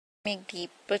make the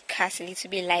broadcast a little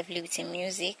bit lively with the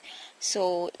music.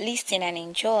 So listen and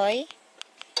enjoy.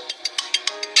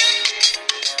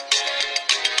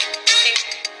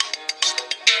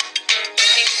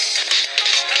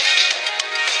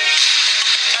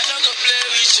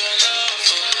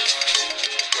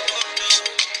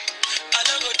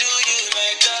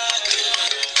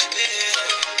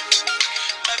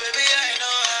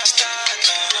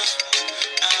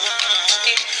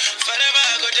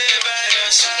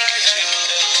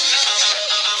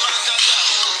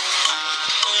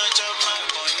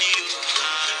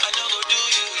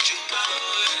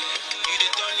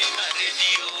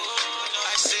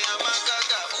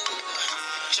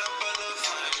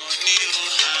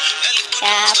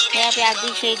 Yeah,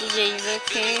 DJ is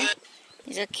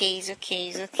okay.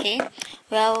 It's okay.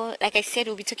 Well, like I said,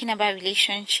 we'll be talking about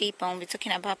relationship and we'll be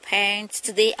talking about parents.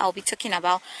 Today, I'll be talking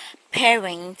about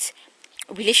parents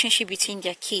relationship between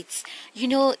their kids. You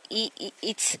know,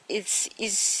 it's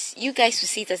you guys will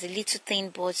see it as a little thing,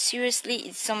 but seriously,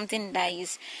 it's something that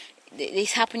is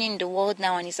happening in the world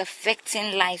now, and it's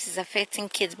affecting lives, it's affecting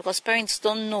kids, because parents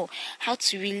don't know how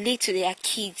to relate to their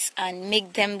kids and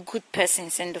make them good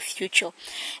persons in the future.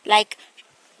 Like,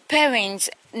 parents,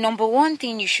 number one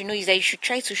thing you should know is that you should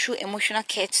try to show emotional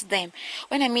care to them.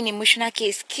 When I mean emotional care,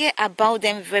 is care about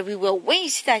them very well. When you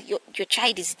see that your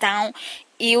child is down,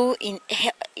 ill,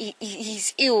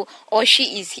 he's ill or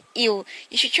she is ill,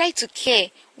 you should try to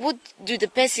care. What do the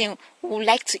person who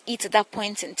like to eat at that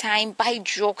point in time, buy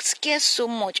drugs, care so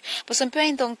much? But some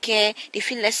parents don't care. They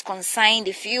feel less concerned.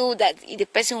 They feel that the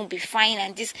person will be fine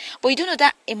and this. But you don't know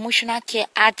that emotional care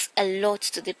adds a lot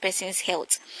to the person's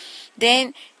health.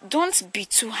 Then don't be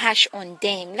too harsh on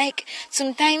them. Like,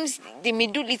 sometimes they may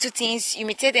do little things. You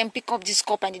may tell them pick up this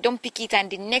cup and they don't pick it, and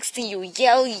the next thing you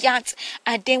yell at,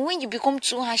 and then when you become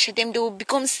too harsh on them, they will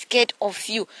become scared of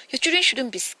you. Your children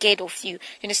shouldn't be scared of you.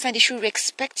 You understand? They should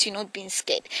respect you, not being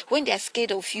scared. When they are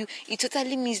scared of you, it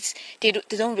totally means they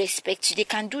don't respect you. They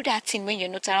can do that thing when you're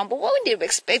not around, but when they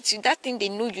respect you, that thing they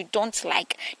know you don't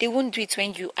like, they won't do it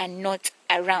when you are not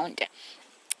around.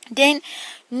 Then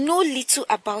know little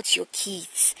about your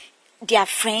kids, their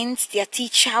friends, their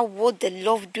teacher, what they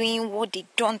love doing, what they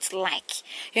don't like.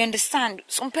 You understand?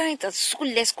 Some parents are so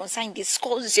less concerned, they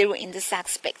score zero in this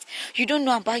aspect. You don't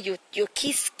know about your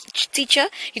kids' teacher,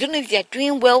 you don't know if they are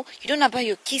doing well, you don't know about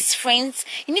your kids' friends.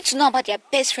 You need to know about their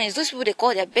best friends, those people they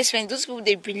call their best friends, those people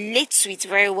they relate to it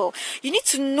very well. You need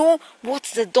to know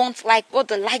what they don't like, what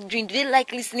they like doing. Do they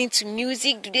like listening to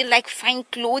music? Do they like fine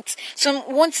clothes? So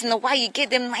once in a while you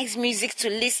get them nice music to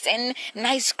listen,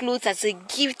 nice clothes as a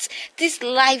gift. This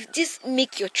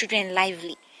make your children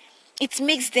lively. It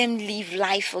makes them live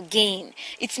life again.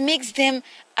 It makes them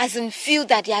as in feel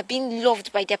that they are being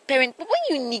loved by their parent. But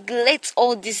when you neglect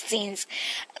all these things,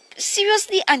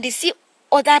 seriously, and they see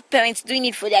other parents doing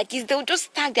it for their kids, they'll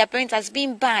just tag their parents as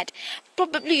being bad.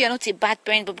 Probably you're not a bad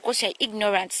parent, but because you're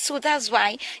ignorant. So that's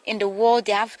why in the world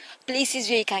they have places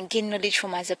where you can gain knowledge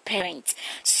from as a parent.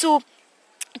 So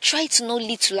try to know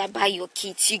little about your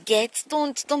kids. You get,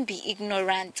 don't be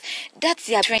ignorant. That's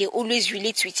their trend. They always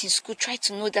relate with in school. Try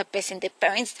to know that person, the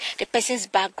parents, the person's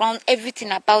background, everything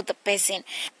about the person.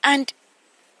 And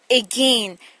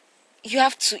again, you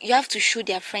have to show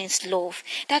their friends love.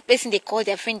 That person they call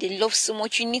their friend, they love so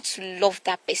much, you need to love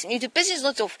that person. If the person is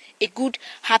not of a good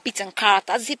habit and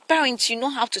character, as a parent, you know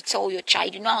how to tell your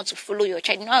child, you know how to follow your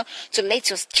child, you know how to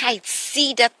let your child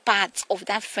see that part of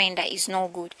that friend that is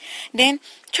not good. Then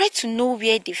try to know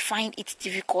where they find it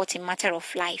difficult in matter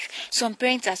of life. Some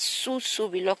parents are so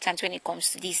reluctant when it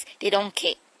comes to this. They don't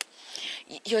care.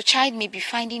 Your child may be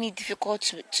finding it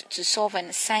difficult to solve an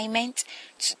assignment,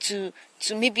 to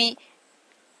maybe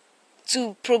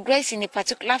to progress in a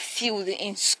particular field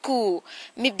in school,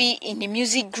 maybe in a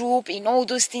music group, in all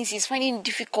those things, is finding it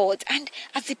difficult. And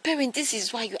as a parent, this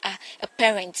is why you are a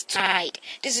parent child.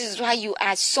 This is why you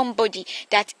are somebody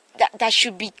that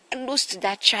should be close to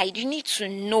that child. You need to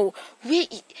know where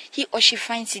he or she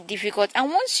finds it difficult.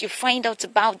 And once you find out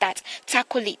about that,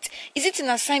 tackle it. Is it an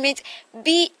assignment?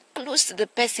 Be close to the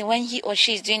person when he or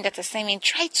she is doing that assignment.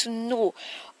 Try to know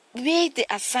where the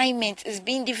assignment is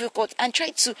being difficult and try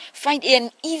to find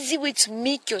an easy way to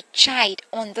make your child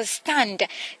understand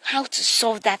how to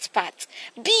solve that part.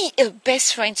 Be a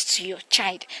best friend to your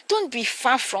child. Don't be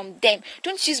far from them.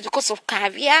 Don't use because of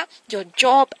career, your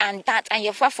job and that, and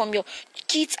you're far from your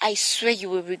kids. I swear you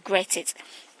will regret it.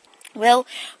 Well,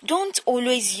 don't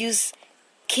always use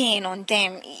cane on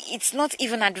them. It's not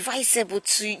even advisable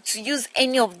to use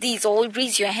any of these or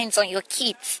raise your hands on your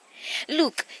kids.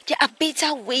 Look, there are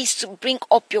better ways to bring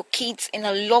up your kids in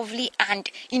a lovely and,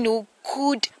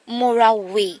 good moral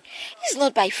way. It's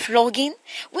not by flogging.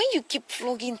 When you keep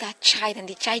flogging that child and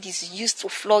the child is used to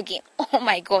flogging, oh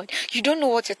my God, you don't know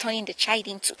what you're turning the child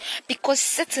into. Because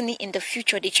certainly in the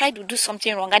future, the child will do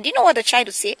something wrong. And you know what the child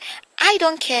will say? I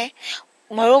don't care.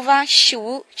 Moreover,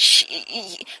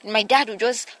 my dad will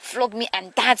just flog me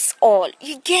and that's all.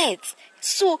 You get?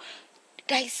 So,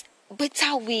 there's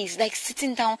better ways, like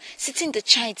sitting the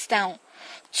child down,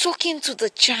 talking to the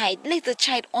child, let the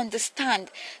child understand.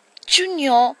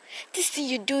 Junior, this thing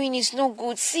you're doing is not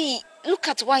good. See, look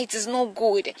at why it is not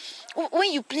good.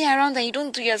 When you play around and you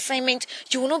don't do your assignment,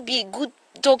 you will not be a good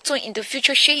doctor in the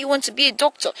future. Sure, you want to be a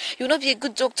doctor. You will not be a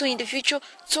good doctor in the future.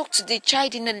 Talk to the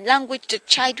child in a language the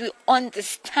child will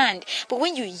understand. But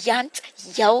when you yant,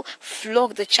 yell,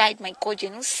 flog the child, my God,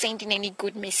 you're not sending any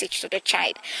good message to the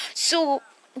child. So,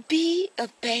 be a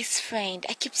best friend.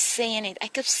 I keep saying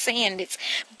it.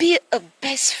 Be a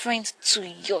best friend to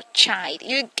your child.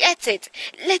 You get it?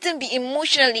 Let them be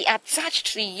emotionally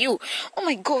attached to you. Oh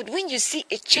my God, when you see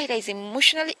a child that is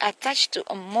emotionally attached to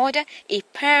a mother, a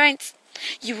parent,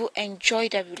 you will enjoy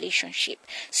that relationship.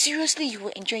 Seriously, you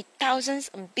will enjoy. Thousands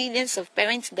and billions of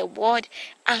parents in the world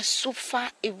are so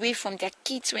far away from their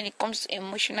kids when it comes to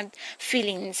emotional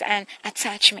feelings and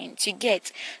attachment. You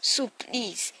get? So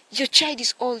please, your child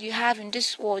is all you have in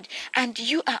this world and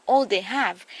you are all they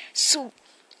have. So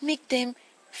make them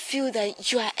feel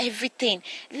that you are everything.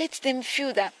 Let them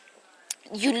feel that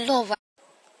you love.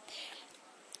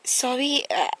 Sorry,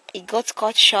 it got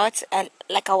cut short.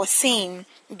 Like I was saying,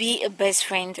 be a best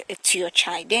friend to your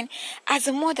child. Then, as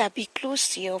a mother, be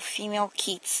close to your female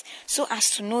kids so as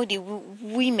to know the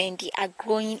women they are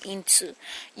growing into.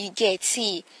 You get?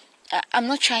 See, I'm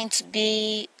not trying to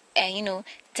be,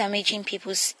 damaging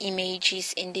people's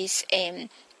images in this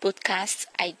podcast.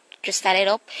 I just started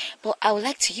up, but I would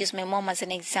like to use my mom as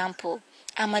an example.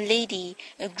 I'm a lady,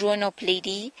 a grown-up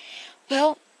lady.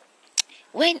 Well,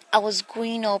 when I was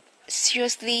growing up,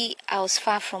 seriously, I was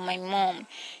far from my mom.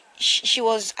 She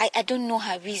was, I don't know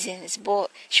her reasons, but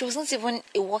she was not even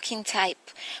a working type.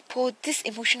 But this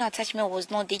emotional attachment was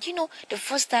not there. The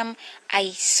first time I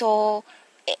saw,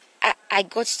 I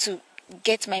got to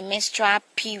get my menstrual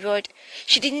period,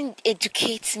 she didn't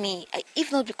educate me.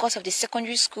 If not because of the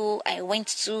secondary school I went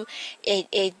to,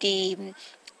 the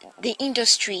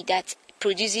industry that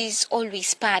produces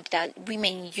always pad that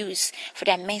women use for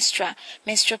their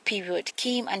menstrual period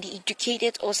came and they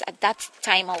educated us. At that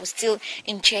time I was still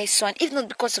in JS1. If not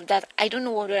because of that, I don't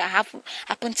know what would have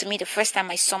happened to me the first time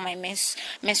I saw my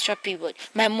menstrual period.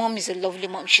 My mom is a lovely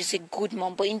mom, she's a good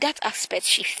mom, but in that aspect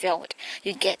she failed.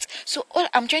 You get? So all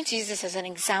I'm trying to use this as an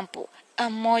example.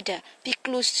 A mother, be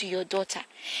close to your daughter.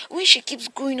 When she keeps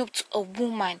growing up to a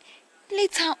woman,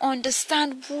 let her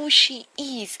understand who she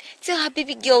is. Tell her,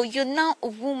 baby girl, you're now a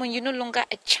woman, you're no longer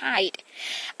a child.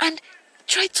 And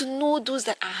try to know those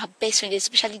that are her best friends,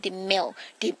 especially the male.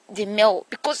 The male.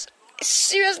 Because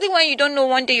seriously, when you don't know,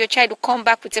 one day your child will come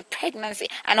back with a pregnancy,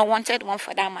 an unwanted one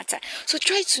for that matter. So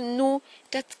try to know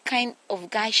that kind of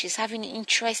guy she's having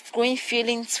interest, growing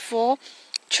feelings for.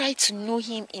 Try to know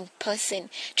him in person.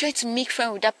 Try to make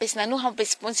friends with that person. I know how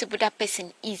responsible that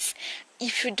person is.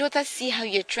 If your daughter see how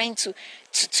you're trying to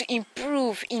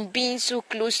improve in being so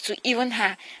close to even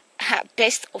her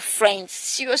best of friends,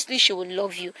 seriously, she will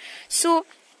love you. So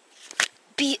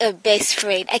be a best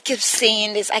friend. I keep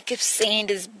saying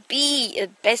this. Be a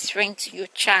best friend to your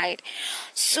child.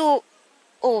 So,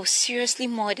 oh, seriously,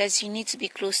 mothers, you need to be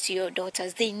close to your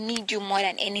daughters. They need you more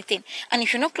than anything. And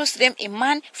if you're not close to them, a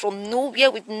man from nowhere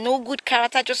with no good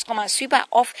character just come and sweep her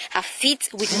off her feet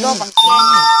with love and care.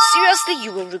 Seriously,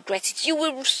 you will regret it. You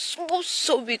will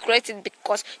so regret it,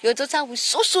 because your daughter will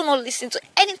so not listen to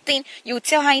anything you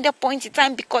tell her in that point in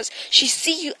time, because she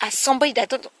see you as somebody that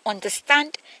don't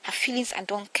understand her feelings and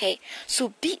don't care.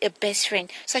 So be a best friend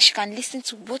so she can listen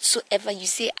to whatsoever you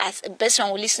say, as a best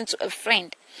friend will listen to a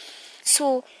friend.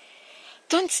 So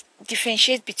don't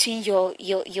differentiate between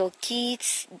your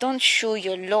kids. Don't show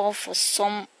your love for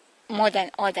some more than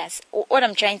others. What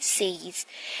I'm trying to say is,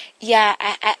 yeah,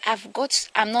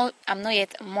 I'm not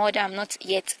yet a mother, I'm not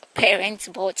yet a parent,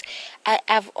 but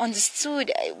I've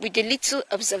understood with the little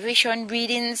observation,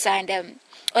 readings, and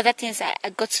other things I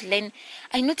got to learn.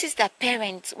 I noticed that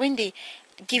parents, when they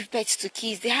give birth to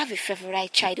kids, they have a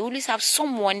favorite child. They always have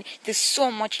someone there's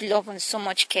so much love and so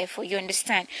much care for. You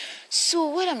understand? So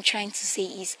what I'm trying to say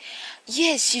is,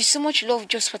 yes, you so much love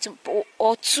just for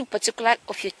or two particular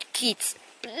of your kids.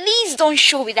 Please don't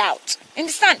show it out.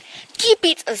 Understand? Keep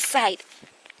it aside.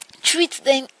 Treat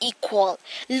them equal.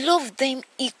 Love them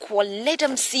equal. Let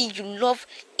them see you love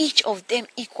each of them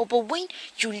equal. But when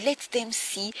you let them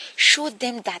see, show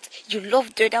them that you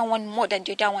love the other one more than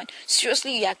the other one.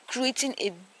 Seriously, you are creating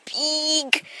a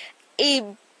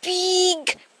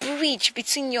big bridge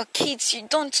between your kids. You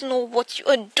don't know what you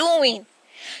are doing.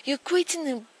 You're creating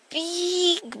a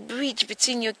big bridge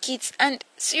between your kids, and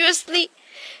seriously,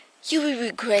 you will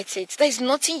regret it. There is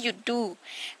nothing you do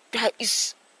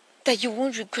that you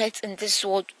won't regret in this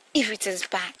world. If it is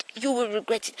bad, you will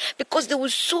regret it, because they will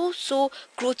so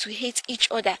grow to hate each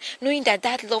other, knowing that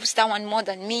dad loves that one more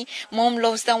than me, mom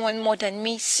loves that one more than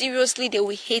me. Seriously, they will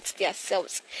hate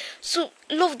themselves. So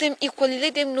love them equally.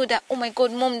 Let them know that, oh my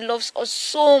God, mom loves us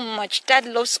so much, dad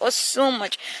loves us so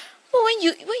much. But when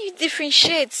you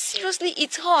differentiate, seriously,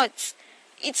 it hurts.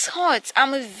 It hurts.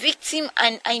 I'm a victim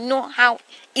and I know how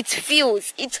it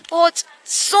feels. It hurts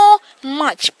so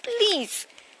much. Please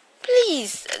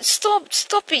stop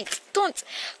it. Don't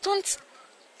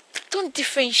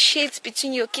differentiate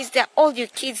between your kids. They're all your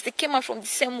kids. They came out from the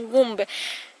same womb,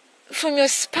 from your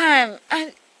sperm.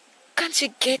 And can't you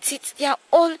get it? They are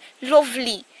all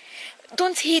lovely.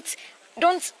 Don't treat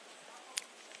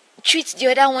the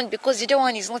other one because the other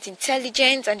one is not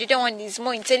intelligent and the other one is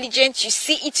more intelligent. You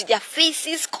see it to their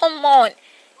faces. Come on.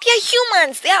 They are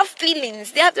humans. They have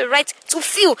feelings. They have the right to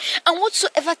feel. And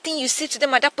whatsoever thing you say to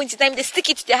them at that point in time, they stick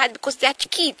it to their heart because they are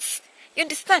kids. You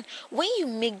understand? When you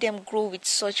make them grow with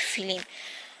such feeling,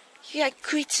 you are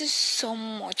creating so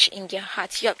much in their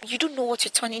heart. You don't know what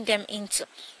you're turning them into.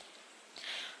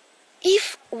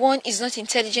 If one is not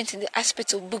intelligent in the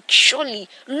aspect of book, surely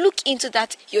look into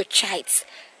that your child's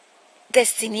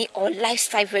destiny or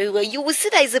lifestyle very well. You will see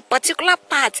there is a particular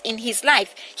part in his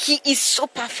life he is so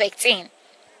perfect in.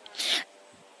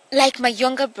 Like my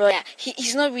younger brother,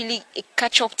 he's not really a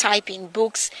catch-up type in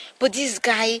books, but this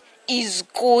guy is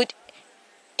good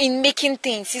in making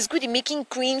things. He's good in making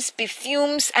creams,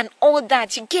 perfumes, and all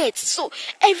that. You get? So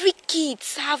every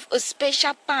kids have a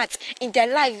special part in their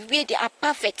life where they are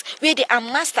perfect, where they are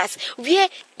masters, where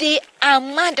they are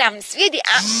madams, where they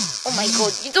are. Oh my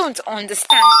God, you don't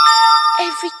understand.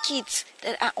 Every kid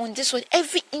that are on this world,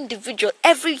 every individual,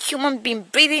 every human being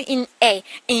breathing in air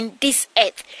in this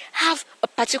earth have a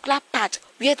particular part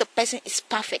where the person is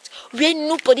perfect, where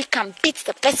nobody can beat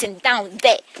the person down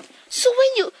there. So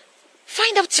when you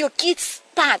find out your kid's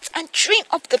part and train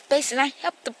up the person and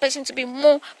help the person to be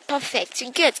more perfect,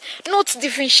 you get? Not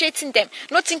differentiating them,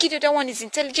 not thinking the other one is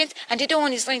intelligent and the other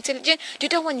one is not intelligent, the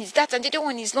other one is that and the other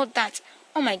one is not that.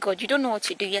 Oh my God, you don't know what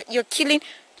you do. You're killing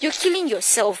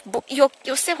yourself, but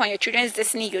yourself and your children's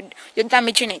destiny. You're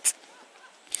damaging it.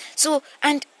 So,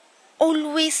 and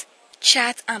always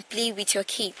chat and play with your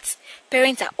kids.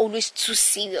 Parents are always too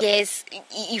serious. Yes,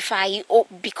 if I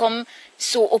become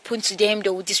so open to them,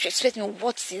 they will disrespect me.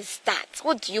 What is that?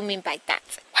 What do you mean by that?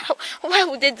 Why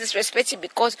would they disrespect you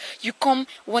because you come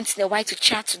once in a while to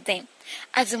chat to them?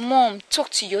 As a mom, talk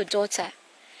to your daughter.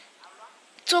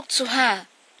 Talk to her.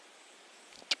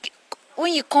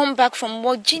 When you come back from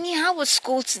work, Jenny, how was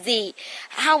school today?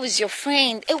 How is your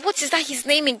friend? What is that his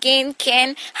name again?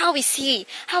 Ken? How is he?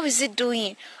 How is he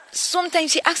doing?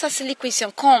 Sometimes you ask a silly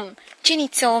question. Come, Jenny,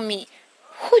 tell me,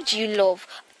 who do you love?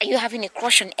 Are you having a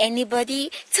crush on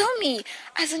anybody? Tell me.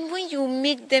 As in when you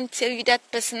make them tell you that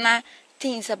personal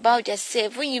things about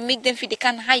yourself, when you make them feel they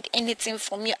can't hide anything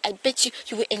from you, I bet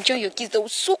you will enjoy your kids. They will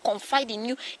so confide in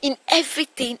you in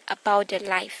everything about their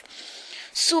life.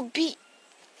 So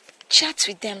chat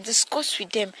with them, discuss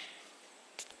with them,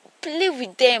 play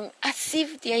with them as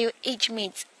if they are your age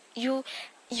mates. You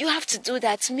have to do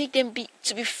that to make them be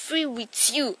free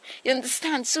with you. You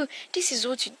understand? So this is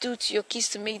what you do to your kids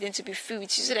to make them to be free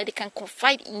with you, so that they can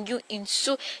confide in you,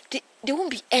 so they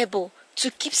won't be able to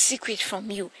keep secret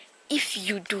from you. If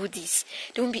you do this,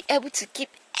 they won't be able to keep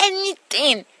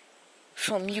anything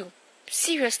from you.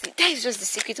 Seriously, that is just the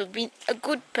secret of being a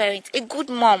good parent, a good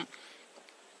mom.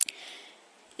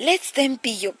 Let them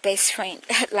be your best friend.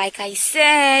 Like I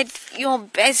said, your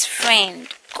best friend.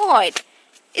 God,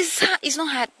 it's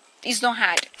not hard. It's not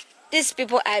hard. These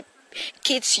people are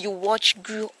kids you watch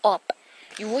grew up.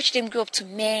 You watch them grow up to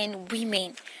men,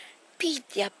 women. Be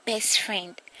their best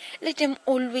friend. Let them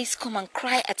always come and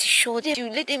cry at your shoulder.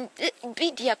 You let them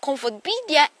be their comfort. Be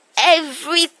their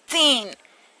everything.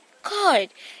 God,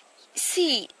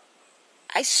 see,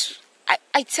 I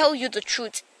tell you the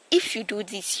truth. If you do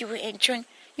this, you will enjoy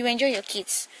your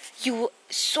kids. You will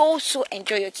so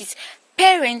enjoy your kids.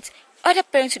 Other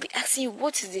parents will be asking you,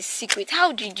 what is the secret?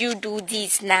 How did you do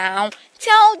this now?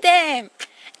 Tell them.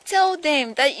 Tell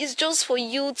them that it's just for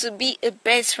you to be a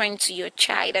best friend to your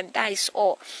child, and that is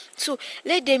all. So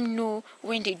let them know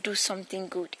when they do something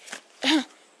good.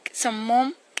 Some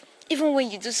mom, even when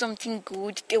you do something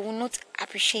good, they will not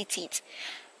appreciate it.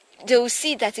 They will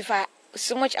see that if I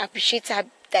so much appreciate her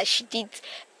that she did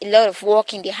a lot of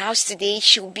work in the house today,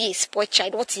 she will be a spoiled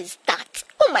child. What is that?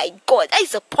 Oh my God, that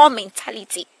is a poor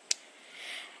mentality.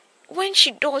 When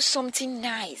she does something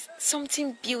nice,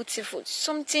 something beautiful,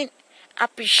 something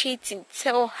appreciating,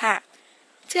 tell her,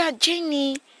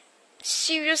 Jenny,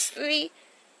 seriously,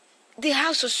 the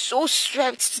house was so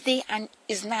swept today and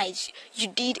it's nice. You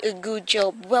did a good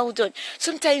job. Well done.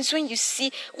 Sometimes when you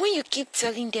keep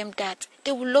telling them that,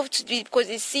 they will love to do it because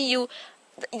they see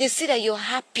that you're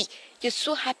happy. You're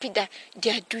so happy that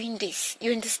they are doing this.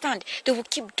 You understand? They will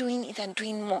keep doing it and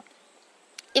doing more.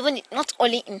 Even not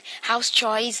only in house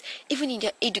chores, even in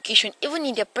their education, even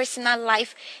in their personal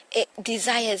life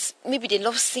desires. Maybe they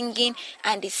love singing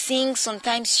and they sing.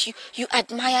 Sometimes you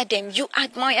admire them.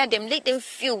 Let them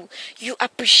feel you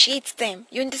appreciate them.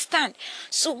 You understand?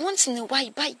 So once in a while,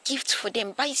 buy gifts for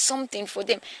them. Buy something for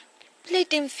them. Let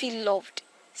them feel loved.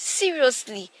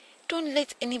 Seriously. Don't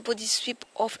let anybody sweep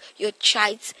off your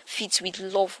child's feet with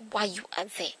love while you are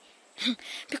there.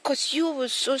 Because you will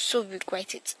so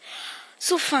regret it.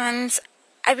 So fans,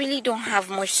 I really don't have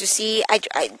much to say.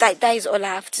 That is all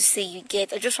I have to say. You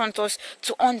get. I just want us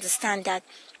to understand that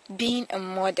being a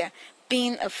mother,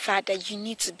 being a father, you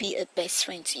need to be a best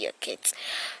friend to your kids.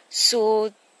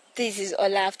 So this is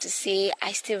all I have to say.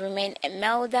 I still remain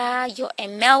Emelda, your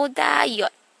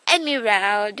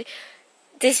Emerald.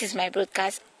 This is my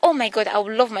broadcast. Oh my God, I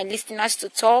would love my listeners to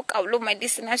talk. I would love my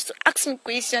listeners to ask me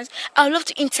questions. I would love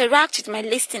to interact with my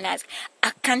listeners.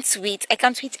 I can't wait.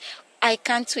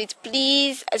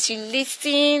 Please, as you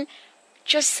listen,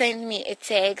 just send me a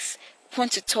text.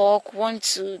 Want to talk, want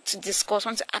to discuss,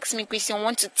 want to ask me questions,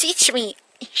 want to teach me.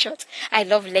 In short, I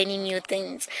love learning new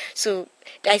things. So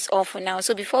that's all for now.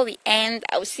 So before we end,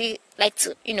 I would like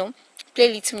to,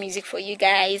 play a little music for you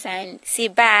guys and say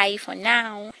bye for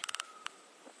now.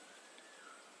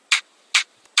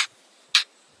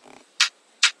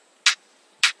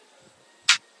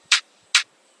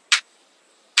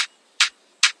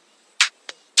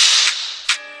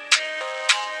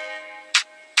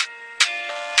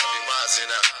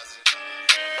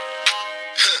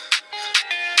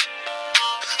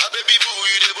 Baby boo,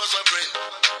 you dey bust my brain.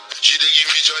 She dey give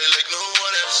me joy like no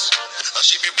one else. And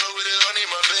she be proud with it on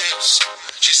in my veins.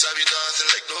 She sabi dancing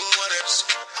like no one else.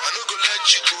 I no go let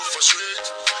you go for straight.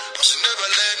 Cause you never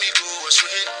let me go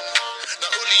astray.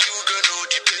 Not only you girl know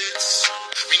the pace.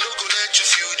 Me no go let you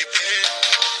feel the pain.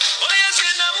 Oh yes,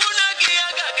 you know muna gia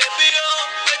gagebio.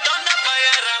 We turn the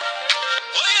fire up.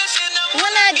 Oh yes, you know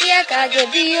muna gia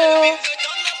gagebio.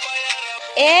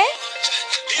 Eh?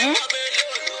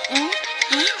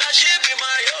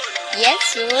 Yes,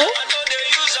 sir.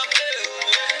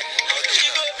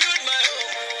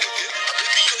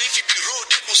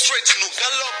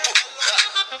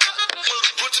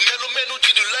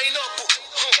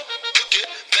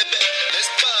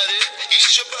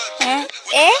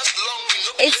 Eh?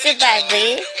 It's a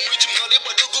baby.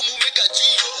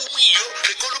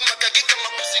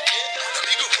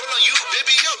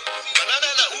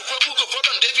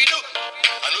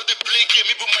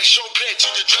 Show bed to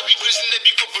the driving prison, they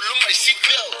be couple on my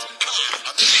seatbelt.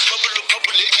 I'm the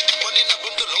bubble, lady, the money in a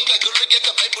bundle, long like a reggae,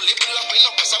 a Bible, label, I'm bringing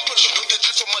up a sample. You know the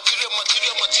truth of material,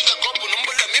 couple,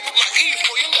 number, let me put my E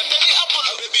for you, that any apple.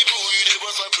 Baby boo, you they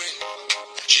was my brain.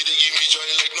 She they give me joy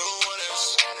like no one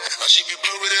else. And she be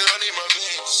blowing with it on in my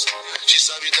veins. She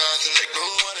sabi dancing like no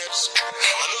one else.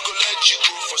 I no go let you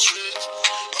go for straight.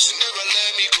 Cause you never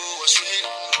let me go astray.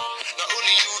 Not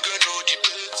only you girl know the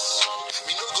place.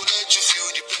 Me no go let you feel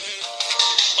the pain.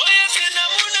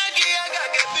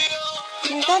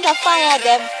 Don't fire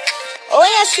them. Oh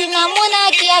yes,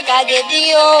 Sinamuna Giaga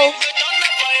Gebio.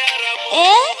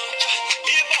 Eh?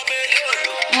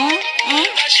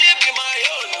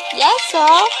 Yes, sir.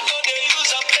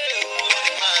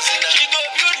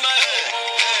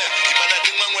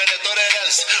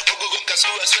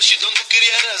 She don't do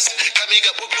careers.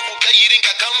 Kamiga popi kuka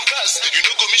yiringa canvas. You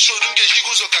know go me show dunge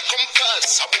jigo zo ka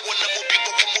compass. Abo wana mo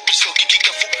people ko mo biso kiki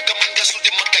kafu. Kamanga su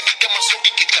de makaki kama so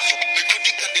kiki kafu. Me go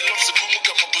dika de love se bumu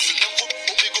kama buzu nafu.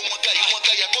 Omi go mwaka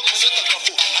ya kwa mzeta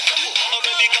kafu. Akafu. Oh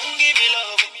baby come give me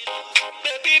love.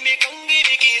 Baby me come give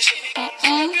me kiss.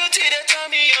 Beauty that turn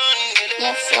me on.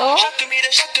 Yes, sir. Shock me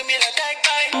like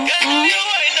I. Girl, you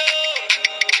I know.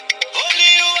 Only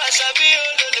you as I be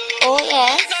oh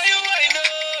yes.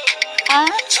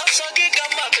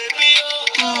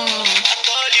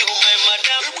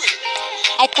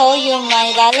 I call you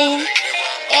my darling.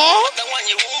 Yeah.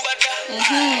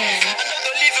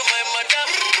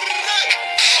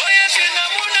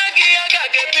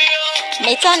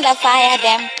 May thunder fire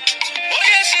them.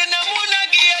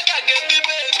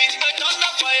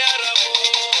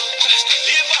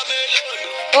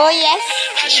 Oh yes.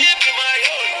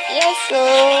 Yes, so.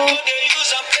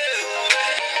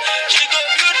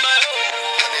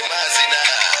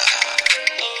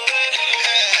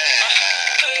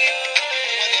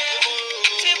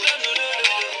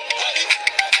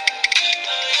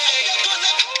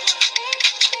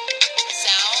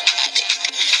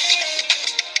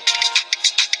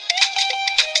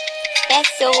 Yes,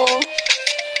 so.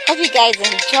 Hope you guys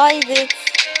enjoyed it.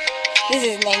 This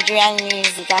is Nigerian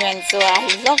music, and so I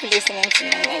love listening to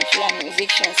Nigerian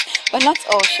musicians, but not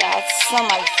all shots. Some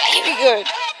are very good.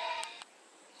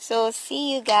 So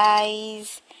see you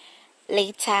guys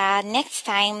later. Next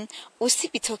time we'll still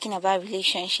be talking about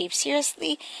relationships.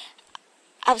 Seriously,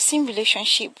 I've seen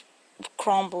relationship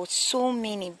crumble. So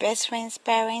many best friends,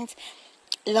 parents,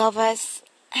 lovers,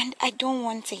 and I don't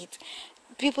want it.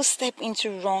 People step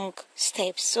into wrong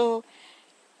steps. So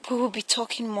we will be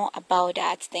talking more about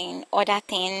that then other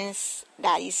things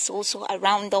that is also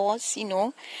around us,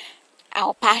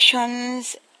 our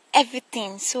passions,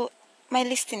 everything. So my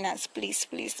listeners, please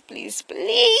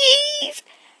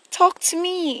talk to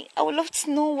me. I would love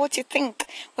to know what you think,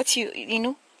 what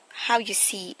how you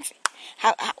see it,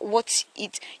 what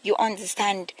it you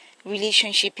understand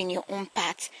relationship in your own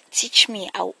path. Teach me.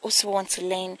 I also want to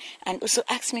learn, and also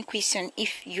ask me questions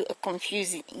if you are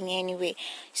confused in any way.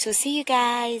 So see you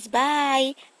guys.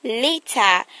 Bye.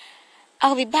 Later.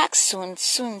 I'll be back soon.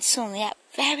 Yeah,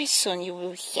 very soon you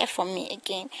will hear from me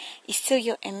again. It's still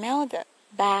your Imelda.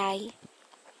 Bye.